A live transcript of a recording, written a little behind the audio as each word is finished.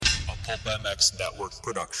Pulp MX Network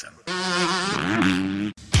production.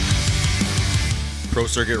 Pro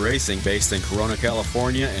Circuit Racing, based in Corona,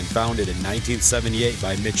 California, and founded in 1978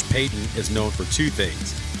 by Mitch Payton, is known for two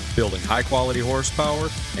things: building high-quality horsepower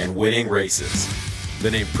and winning races.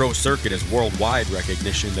 The name Pro Circuit is worldwide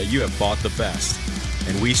recognition that you have bought the best,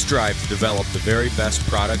 and we strive to develop the very best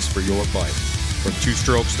products for your bike. From 2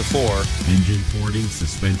 strokes to 4, engine porting,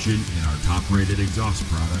 suspension, and our top-rated exhaust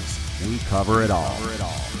products, we cover it all.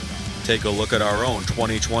 Take a look at our own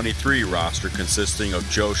 2023 roster consisting of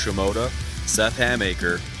Joe Shimoda, Seth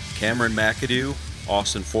Hamaker, Cameron McAdoo,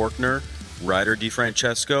 Austin Faulkner, Ryder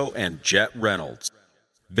DeFrancesco, and Jet Reynolds.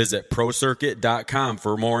 Visit ProCircuit.com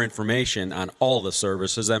for more information on all the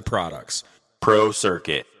services and products. Pro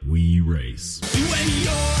Circuit. We race. When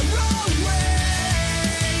you're away,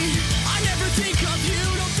 I never think of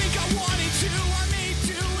you, don't think I wanted to, I made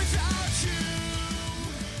do without you.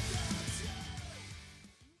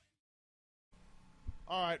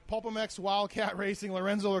 All right, Pulp MX Wildcat Racing,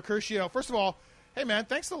 Lorenzo Locurcio. First of all, hey, man,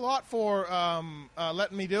 thanks a lot for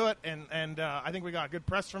letting me do it, and I think we got good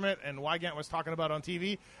press from it, and Wygant was talking about it on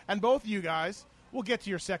TV. And both of you guys, we'll get to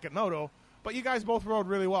your second moto, but you guys both rode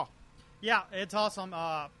really well. Yeah, it's awesome.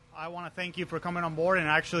 I want to thank you for coming on board and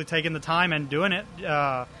actually taking the time and doing it.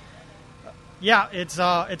 Yeah, it's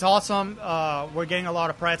awesome. We're getting a lot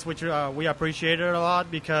of press, which we appreciate it a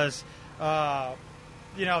lot because,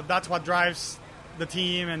 that's what drives the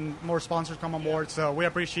team, and more sponsors come on board. So we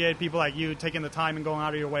appreciate people like you taking the time and going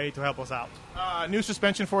out of your way to help us out. New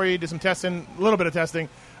suspension for you, did some testing, a little bit of testing.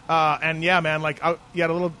 And yeah, man, you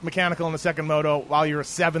had a little mechanical in the second moto while you were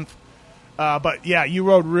 7th. But yeah, you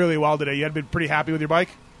rode really well today. You had been pretty happy with your bike?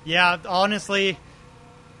 Yeah, honestly,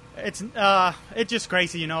 it's just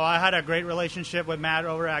crazy. I had a great relationship with Matt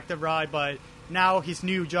over at Active Ride, but now his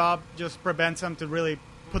new job just prevents him to really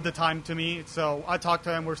put the time to me. So I talked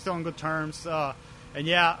to him. We're still on good terms. And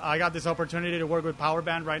yeah, I got this opportunity to work with Power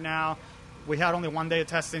Band right now. We had only one day of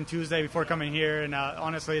testing Tuesday before coming here, and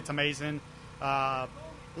honestly, it's amazing. I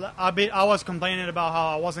was complaining about how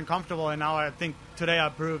I wasn't comfortable, and now I think today I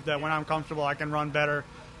proved that when I'm comfortable, I can run better.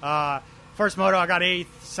 First moto, I got 8th.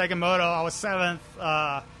 Second moto, I was 7th.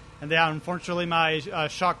 And then, unfortunately, my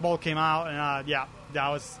shock bolt came out, and that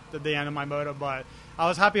was the end of my moto. But I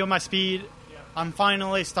was happy with my speed. I'm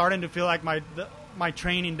finally starting to feel like my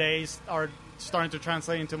training days are starting to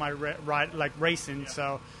translate into my racing.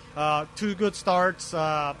 So 2 good starts.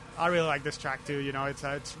 I really like this track too.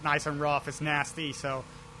 It's nice and rough. It's nasty, so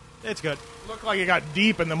it's good. Looked like it got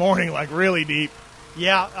deep in the morning, like really deep.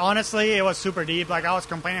 Yeah, honestly, it was super deep. Like I was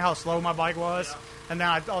complaining how slow my bike was, and then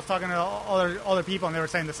I was talking to other people, and they were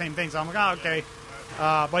saying the same thing. So I'm like, okay.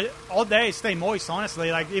 But all day stay moist.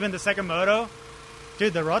 Honestly, like even the second moto,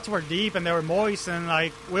 dude, the ruts were deep and they were moist, and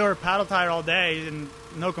like we were paddle tired all day and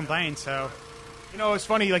no complaints. So. It's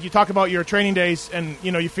funny, like you talk about your training days and,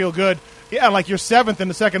 you feel good. Yeah, like you're 7th in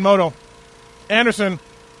the second moto. Anderson,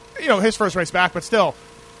 his first race back, but still,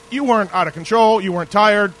 you weren't out of control. You weren't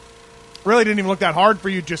tired. Really didn't even look that hard for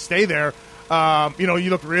you to just stay there. You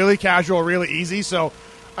looked really casual, really easy. So,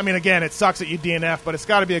 again, it sucks that you DNF, but it's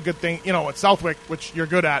got to be a good thing, at Southwick, which you're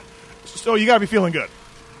good at. So you got to be feeling good.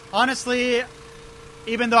 Honestly,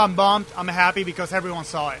 even though I'm bummed, I'm happy because everyone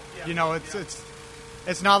saw it. Yeah.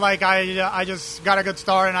 It's not like I just got a good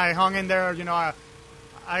start and I hung in there.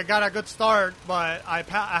 I got a good start, but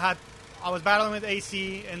I was battling with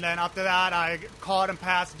AC, and then after that I caught and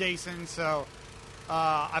passed Jason. So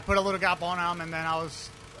I put a little gap on him, and then I was,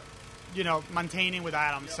 maintaining with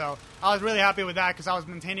Adam. So I was really happy with that because I was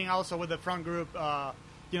maintaining also with the front group.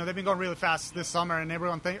 They've been going really fast this summer, and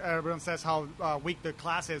everyone says how weak the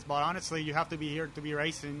class is. But honestly, you have to be here to be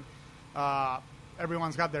racing.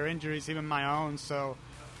 Everyone's got their injuries, even my own. So,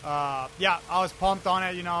 I was pumped on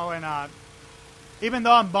it, and even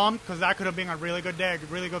though I'm bummed because that could have been a really good day,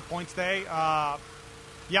 a really good points day,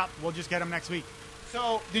 we'll just get them next week.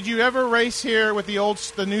 So, did you ever race here with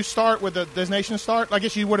the new start, with the Desnation start? I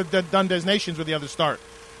guess you would have done Desnations with the other start.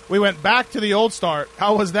 We went back to the old start.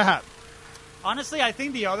 How was that? Honestly, I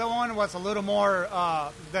think the other one was a little more,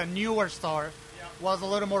 the newer start was a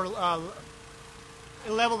little more,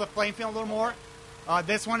 it leveled the playing field a little more.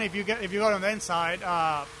 This one, if you go on the inside,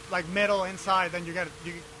 like middle inside, then you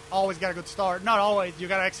always get a good start. Not always, you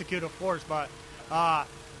got to execute, of course, but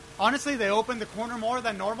honestly, they opened the corner more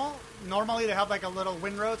than normal. Normally, they have like a little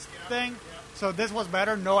windroads thing, so this was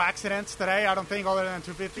better. No accidents today, I don't think, other than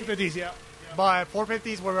 250s. 250s, yeah. But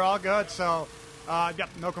 450s were all good, so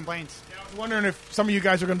no complaints. Yeah, I was wondering if some of you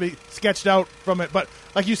guys are going to be sketched out from it, but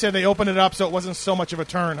like you said, they opened it up so it wasn't so much of a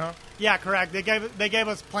turn, huh? Yeah, correct. They gave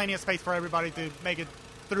us plenty of space for everybody to make it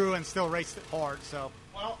through and still race it hard. So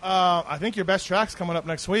Well, I think your best track's coming up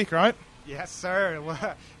next week, right? Yes, sir.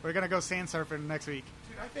 We're gonna go sand surfing next week.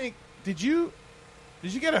 Dude, I think did you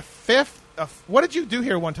get a fifth? What did you do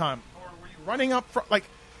here one time? Or were you running up like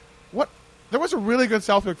what? There was a really good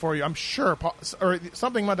Southwick for you, I'm sure, or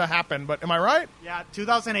something might have happened. But am I right? Yeah,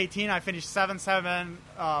 2018, I finished 7-7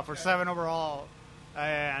 for 7 overall,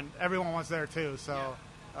 and everyone was there too. So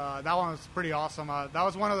that one was pretty awesome. That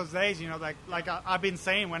was one of those days, like I've been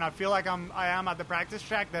saying, when I feel like I am at the practice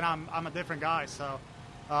track, then I'm a different guy. So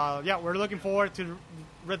yeah, we're looking forward to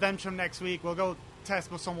Redemption next week. We'll go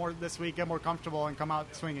test with some more this week, get more comfortable, and come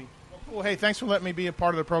out swinging. Well, hey, thanks for letting me be a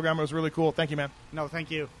part of the program. It was really cool. Thank you, man. No,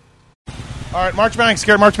 thank you. All right, Marchbanks,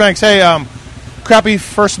 Garrett Marchbanks. Hey, crappy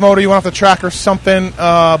first moto, you went off the track or something,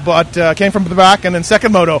 but came from the back, and then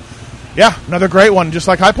second moto, yeah, another great one, just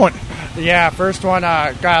like High Point. Yeah, first one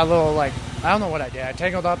got a little, I don't know what I did. I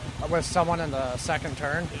tangled up with someone in the second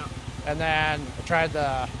turn, and then I tried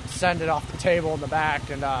to send it off the table in the back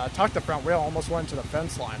and tucked the front wheel, almost went to the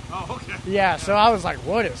fence line. Oh, okay. Yeah, so I was like,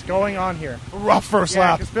 what is going on here? Rough first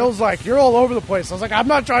lap. Because Bill's like, you're all over the place. I was like, I'm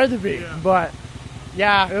not trying to be, but...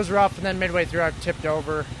 Yeah, it was rough, and then midway through I tipped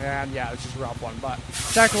over, and yeah, it was just a rough one. But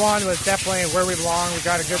second one was definitely where we belong. We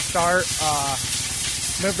got a good start.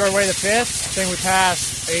 Moved our way to fifth. I think we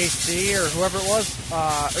passed AC or whoever it was.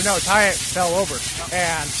 Ty fell over.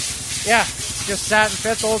 And yeah, just sat in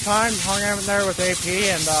fifth the whole time, hung out in there with AP,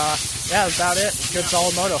 and yeah, that's about it. Good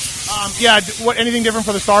solid moto. Anything different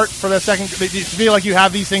for the start, for the second? Do you feel like you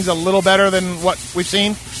have these things a little better than what we've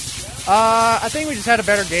seen? I think we just had a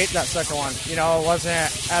better gate that second one. It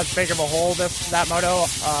wasn't as big of a hole that moto.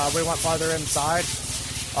 We went farther inside.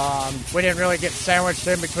 We didn't really get sandwiched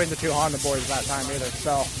in between the two Honda boys that time either.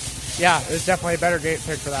 So, yeah, it was definitely a better gate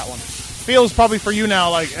pick for that one. Feels probably for you now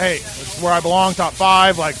like, hey, it's where I belong, top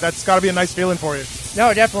 5. Like, that's got to be a nice feeling for you. No,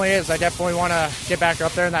 it definitely is. I definitely want to get back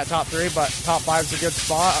up there in that top 3, but top 5 is a good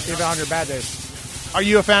spot, even on your bad days. Are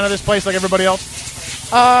you a fan of this place like everybody else?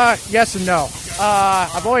 Yes and no.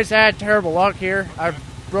 I've always had terrible luck here. I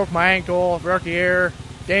broke my ankle, rookie year,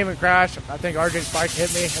 Damon crashed. I think RJ's bike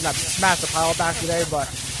hit me, and I smashed the pile back today. But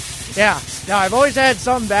yeah, no, I've always had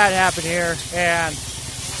something bad happen here. And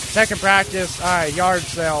second practice, I yard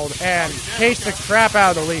sailed and cased the crap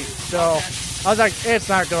out of the lead. So I was like, it's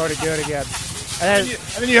not going to good again. And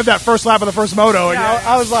then you have that first lap of the first moto. Yeah,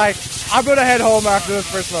 I was like, I'm going to head home after this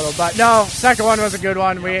first moto. But no, second one was a good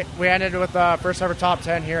one. We ended with the first ever top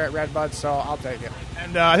 10 here at Redbud, so I'll take it.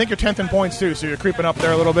 And I think you're 10th in points too, so you're creeping up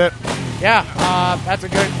there a little bit. Yeah,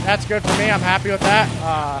 that's good for me. I'm happy with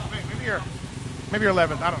that. Maybe you're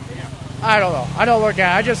 11th. I don't know. I don't look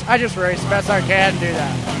at it. I just race the best I can and do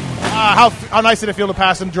that. How nice did it feel to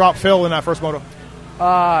pass and drop Phil in that first moto?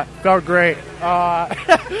 Felt great.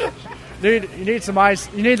 Dude, you need some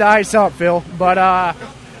ice. You need the ice up, Phil. But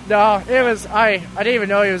no, it was. I didn't even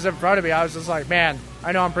know he was in front of me. I was just like, man,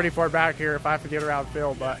 I know I'm pretty far back here if I have to get around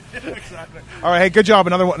Phil. But exactly. All right, hey, good job.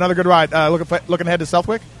 Another good ride. Looking ahead to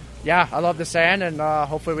Southwick. Yeah, I love the sand, and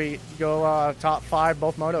hopefully we go top 5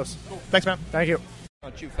 both motos. Cool. Thanks, man. Thank you.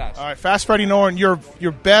 Not too fast. All right, Fast Freddie Norton,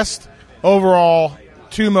 your best overall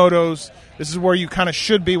 2 motos. This is where you kind of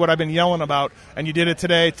should be, what I've been yelling about, and you did it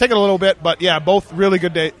today. Take it a little bit, but yeah, both really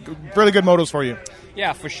good motos for you.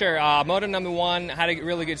 Yeah, for sure. Moto number 1 had a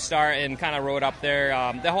really good start and kind of rode up there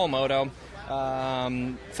the whole moto.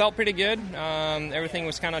 Felt pretty good. Everything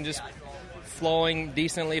was kind of just flowing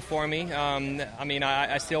decently for me.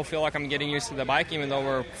 I still feel like I'm getting used to the bike, even though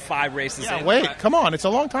we're 5 races in. Wait, come on, it's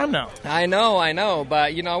a long time now. I know,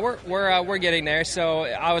 but we're getting there. So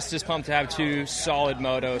I was just pumped to have 2 solid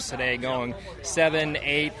motos today, going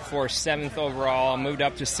 7-8 for 7th overall. I moved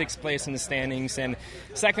up to 6th place in the standings, and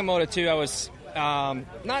second moto too, I was not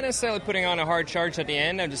necessarily putting on a hard charge at the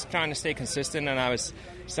end. I'm just trying to stay consistent, and I was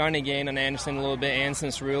starting to gain on Anderson a little bit, Anderson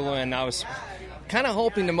Cerullo, and I was kind of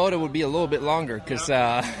hoping the moto would be a little bit longer because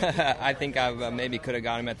I think I maybe could have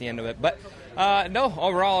got him at the end of it. But no,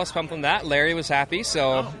 overall I was pumped on that. Larry was happy,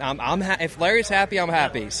 so if Larry's happy, I'm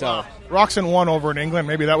happy. So Roxon won over in England.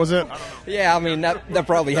 Maybe that was it. Yeah, I mean that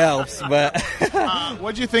probably helps. But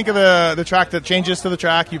what do you think of the track, that changes to the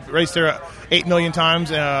track? You've raced there 8 million times.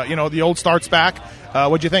 The old starts back.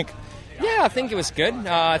 What'd you think? Yeah, I think it was good.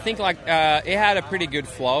 I think it had a pretty good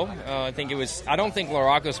flow. I don't think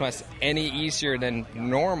Larocco's was any easier than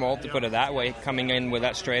normal, to put it that way, coming in with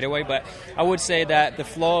that straightaway. But I would say that the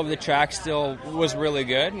flow of the track still was really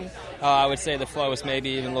good. I would say the flow was maybe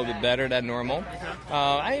even a little bit better than normal.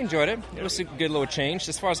 I enjoyed it. It was a good little change.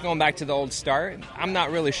 As far as going back to the old start, I'm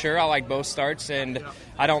not really sure. I like both starts, and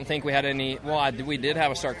I don't think we had any. Well, we did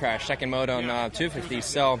have a start crash, second moto on 250.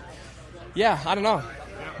 So, yeah, I don't know.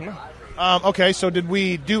 Okay, so did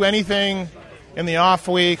we do anything in the off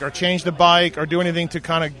week or change the bike or do anything to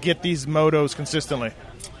kind of get these motos consistently?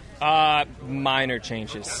 Minor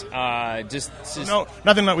changes. Just no,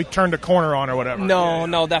 nothing that we turned a corner on or whatever.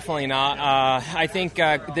 No, definitely not. I think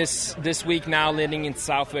this week now, leading into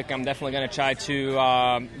Southwick, I'm definitely going to try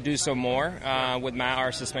to do some more with Matt,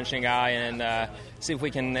 our suspension guy, and see if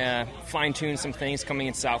we can fine-tune some things coming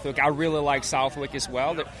in Southwick. I really like Southwick as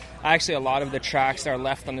well. Actually, a lot of the tracks that are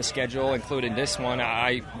left on the schedule, including this one,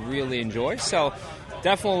 I really enjoy. So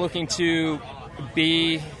definitely looking to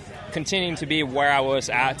continuing to be where I was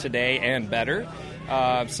at today and better.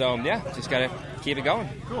 Just got to keep it going.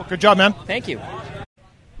 Cool. Good job, man. Thank you.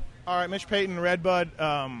 All right, Mitch Payton, Redbud.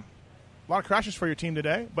 A lot of crashes for your team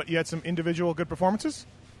today, but you had some individual good performances?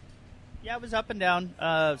 Yeah, it was up and down.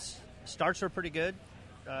 Starts were pretty good.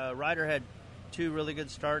 Ryder had 2 really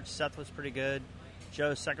good starts. Seth was pretty good.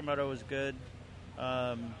 Joe's second moto was good.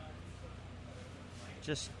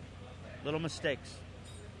 Just little mistakes.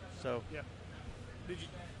 So yeah. Did you?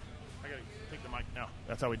 I gotta take the mic now.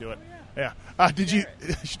 That's how we do it. Yeah. Did you?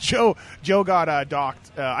 Joe got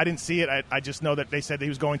docked. I didn't see it. I just know that they said that he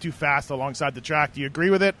was going too fast alongside the track. Do you agree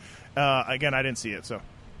with it? Again, I didn't see it. So.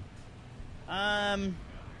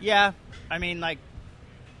 Yeah. I mean, like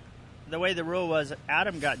the way the rule was,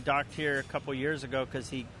 Adam got docked here a couple years ago because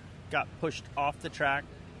he got pushed off the track,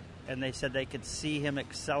 and they said they could see him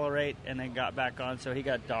accelerate and then got back on, so he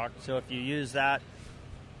got docked. So if you use that,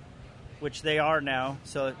 which they are now,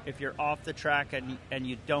 so if you're off the track and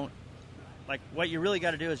you don't, like, what you really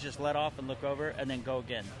got to do is just let off and look over and then go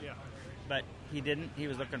again. Yeah. But he didn't. He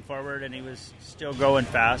was looking forward and he was still going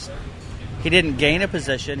fast. He didn't gain a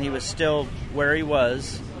position. He was still where he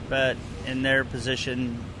was, but in their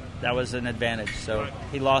position, that was an advantage. So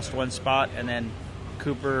he lost 1 spot, and then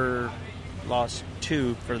Cooper lost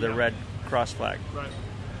 2 for the red cross flag. Right.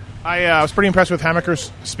 I was pretty impressed with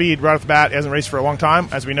Hammaker's speed right off the bat. He hasn't raced for a long time,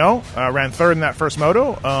 as we know. Ran 3rd in that first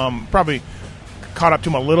moto. Probably caught up to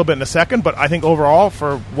him a little bit in the second, but I think overall,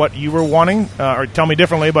 for what you were wanting, or tell me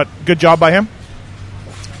differently, but good job by him.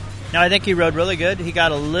 No, I think he rode really good. He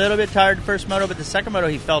got a little bit tired the first moto, but the second moto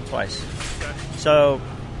he fell twice. Okay. So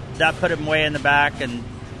that put him way in the back, and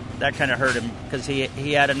that kind of hurt him because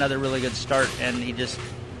he had another really good start, and he just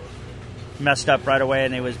messed up right away,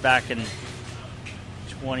 and he was back in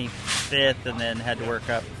 25th and then had to work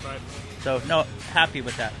up. Right. So, no, happy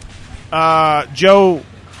with that. Joe,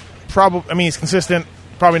 he's consistent,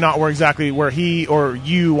 probably not exactly where he or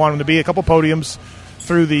you want him to be. A couple podiums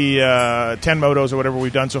through the 10 motos or whatever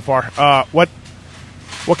we've done so far.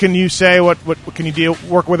 What can you say? What can you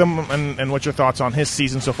work with him, and what's your thoughts on his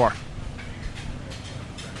season so far?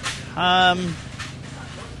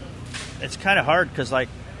 It's kind of hard because, like,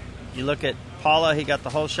 you look at Paula, he got the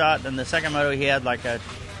whole shot. Then the second moto, he had like a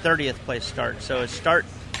 30th place start. So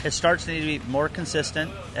his starts need to be more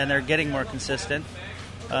consistent, and they're getting more consistent.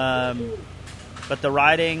 But the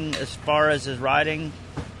riding, as far as his riding,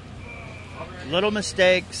 little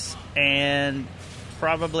mistakes, and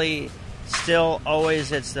probably still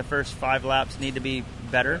always it's the first 5 laps need to be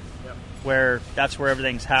better. Where that's where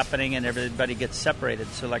everything's happening and everybody gets separated.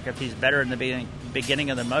 So, like, if he's better in the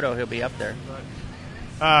beginning of the moto, he'll be up there.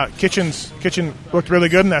 Kitchen looked really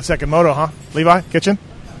good in that second moto, huh? Levi, Kitchen?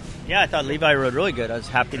 Yeah, I thought Levi rode really good. I was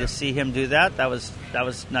happy to see him do that. That was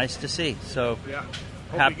nice to see. So, yeah.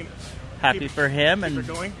 Happy for him, and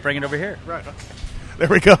bring it over here. Right. There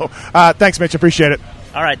we go. Thanks, Mitch. Appreciate it.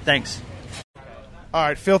 All right, thanks. All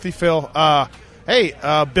right, Filthy Phil.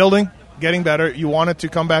 Building. Getting better. You wanted to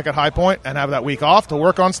come back at High Point and have that week off to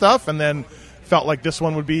work on stuff, and then felt like this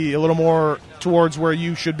one would be a little more towards where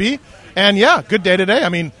you should be. And yeah, good day today. I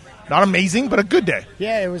mean, not amazing, but a good day.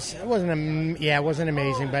 Yeah, it wasn't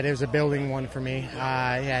amazing, but it was a building one for me.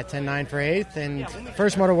 10-9 for 8th, and the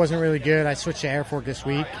first moto wasn't really good. I switched to air fork this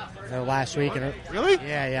week, last week. And really?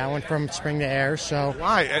 Yeah, I went from spring to air. So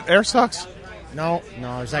why? Air sucks. No, it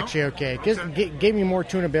was actually okay. It gave me more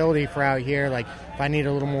tunability for out here. Like, if I need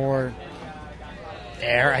a little more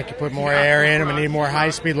air, I could put more air in. If I need more high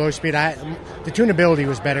speed, low speed. The tunability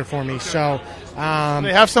was better for me. So, do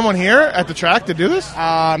they have someone here at the track to do this?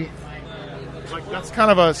 That's kind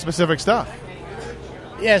of a specific stuff.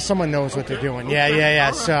 Yeah, someone knows what they're doing.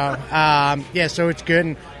 Yeah. So, so it's good.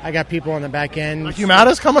 And I got people on the back end. Like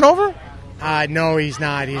Humada's coming over? No, he's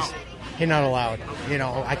not. He's not allowed.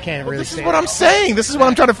 I can't really say. This is what I'm saying. This is what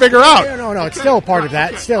I'm trying to figure out. No. It's still a part of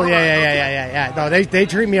that. Still, yeah. No, they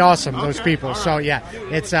treat me awesome, those people. So, yeah,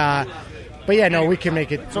 it's. But But yeah, no, we can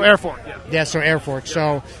make it. So Air Force. Yeah, so Air Force.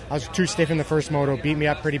 So I was too stiff in the first moto, beat me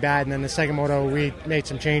up pretty bad, and then the second moto we made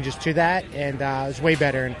some changes to that, and it was way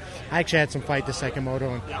better. And I actually had some fight the second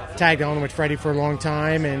moto and tagged on with Freddie for a long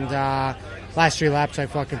time, and last 3 laps I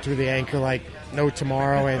fucking threw the anchor like no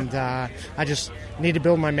tomorrow, and I just need to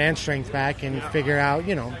build my man strength back and figure out,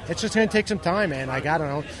 it's just going to take some time, man. Like, I don't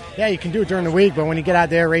know. Yeah, you can do it during the week, but when you get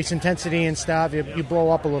out there, race intensity and stuff, you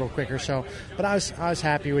blow up a little quicker. So, but I was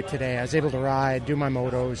happy with today. I was able to ride, do my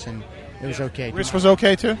motos, and it was okay. Wrist was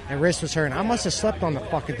okay, too? And wrist was hurting. I must have slept on the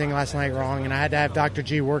fucking thing last night wrong, and I had to have Dr.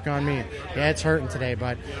 G work on me. Yeah, it's hurting today,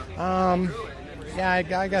 but yeah,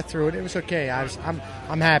 I got through it. It was okay.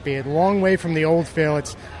 I'm happy. A long way from the old Phil.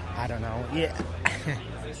 I don't know. Yeah.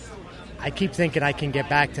 I keep thinking I can get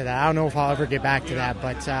back to that. I don't know if I'll ever get back to that,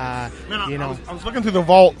 but, I was looking through the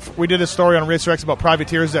vault. We did a story on Racer X about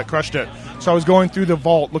privateers that crushed it. So I was going through the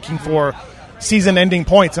vault looking for season-ending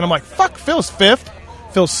points, and I'm like, fuck, Phil's 5th,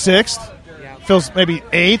 Phil's 6th, Phil's maybe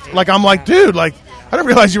 8th. Like, I'm like, dude, like, I didn't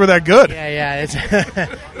realize you were that good. Yeah,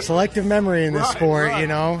 it's selective memory in this sport, right.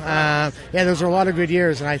 Yeah, those were a lot of good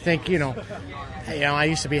years, and I think, I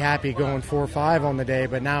used to be happy going 4 or 5 on the day,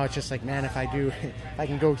 but now it's just like, man, if I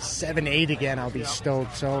can go 7, 8 again, I'll be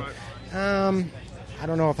stoked. So, I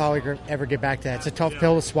don't know if I'll ever get back to that. It's a tough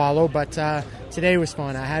pill to swallow, but today was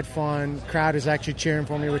fun. I had fun. The crowd was actually cheering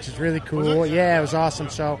for me, which is really cool. Yeah, it was awesome.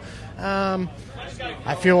 So,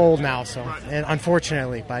 I feel old now, and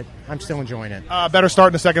unfortunately, but I'm still enjoying it. Better start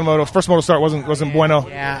in the second moto. First moto start wasn't bueno.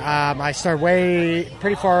 Yeah, I started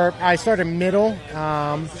pretty far. I started middle.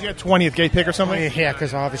 Did you get 20th gate pick or something? Yeah,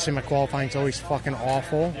 because obviously my qualifying's always fucking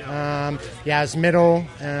awful. I was middle.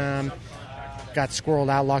 Got squirreled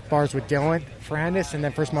out, locked bars with Dylan Ferrandis, and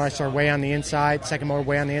then first moto I started way on the inside, second moto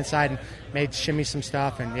way on the inside, and made shimmy some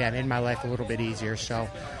stuff, and yeah, made my life a little bit easier. So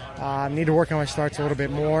need to work on my starts a little bit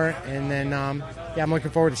more, and then I'm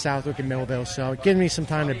looking forward to Southwick and Millville, so giving me some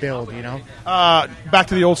time to build, Back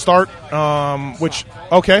to the old start, which,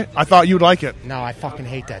 okay, I thought you would like it. No, I fucking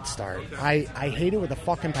hate that start. I hate it with a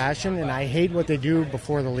fucking passion, and I hate what they do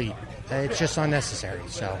before the lead. It's just unnecessary,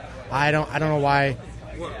 so I don't know why.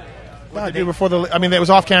 What they do before it was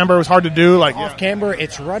off camber. It was hard to do. Off camber,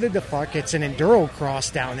 it's rutted to fuck. It's an enduro cross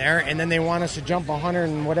down there, and then they want us to jump 100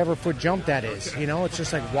 and whatever foot jump that is. It's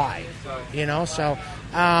just like, why? So,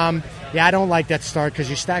 I don't like that start because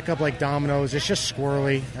you stack up like dominoes. It's just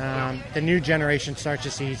squirrely. The new generation starts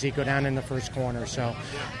just easy, go down in the first corner. So,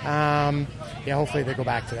 hopefully they go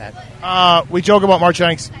back to that. We joke about Mark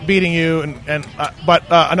Shanks beating you, but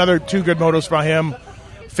another 2 good motos from him.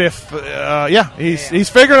 5th, he's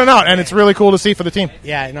figuring it out, and it's really cool to see for the team.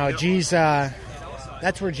 Yeah, no, G's,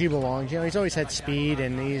 that's where G belongs. He's always had speed,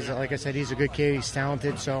 and he's, like I said, he's a good kid. He's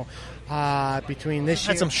talented. So between this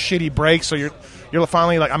year, had some shitty breaks, so you're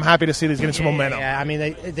finally like, I'm happy to see that he's getting some momentum. Yeah, I mean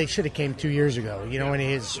they should have came 2 years ago, when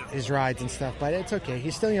his rides and stuff. But it's okay.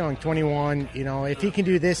 He's still young, 21. If he can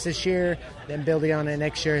do this year, then building on it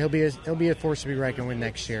next year, he'll be a force to be reckoned with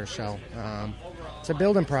next year. So. It's a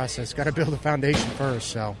building process. Got to build a foundation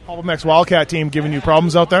first. So, Max Wildcat team giving you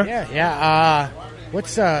problems out there? Yeah.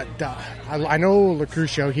 What's I know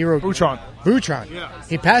Lacrucio. He wrote Butron. Yeah.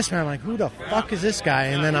 He passed me. I'm like, who the fuck is this guy?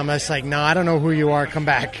 And then I'm just like, no, I don't know who you are. Come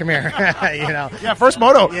back. Come here. Yeah. First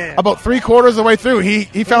moto. Yeah. About 3/4 of the way through,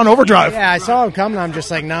 he found overdrive. Yeah. I saw him coming. I'm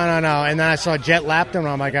just like, no. And then I saw Jet lapped him. And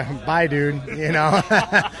I'm like, bye, dude. And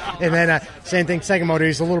then same thing. Second moto,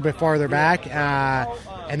 he's a little bit farther back.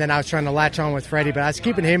 And then I was trying to latch on with Freddie, but I was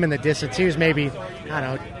keeping him in the distance. He was maybe,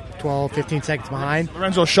 12, 15 seconds behind.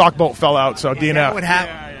 Lorenzo's shock bolt fell out, so DNF. That would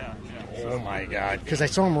happen. Yeah. Oh, my God. Because I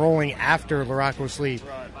saw him rolling after Larocco's lead.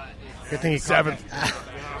 Good thing he caught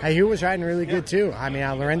 7th. He was riding really good, too. I mean,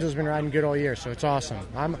 Lorenzo's been riding good all year, so it's awesome.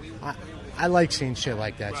 I like seeing shit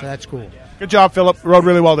like that, so that's cool. Good job, Philip. Rode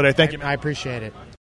really well today. Thank you. I appreciate it.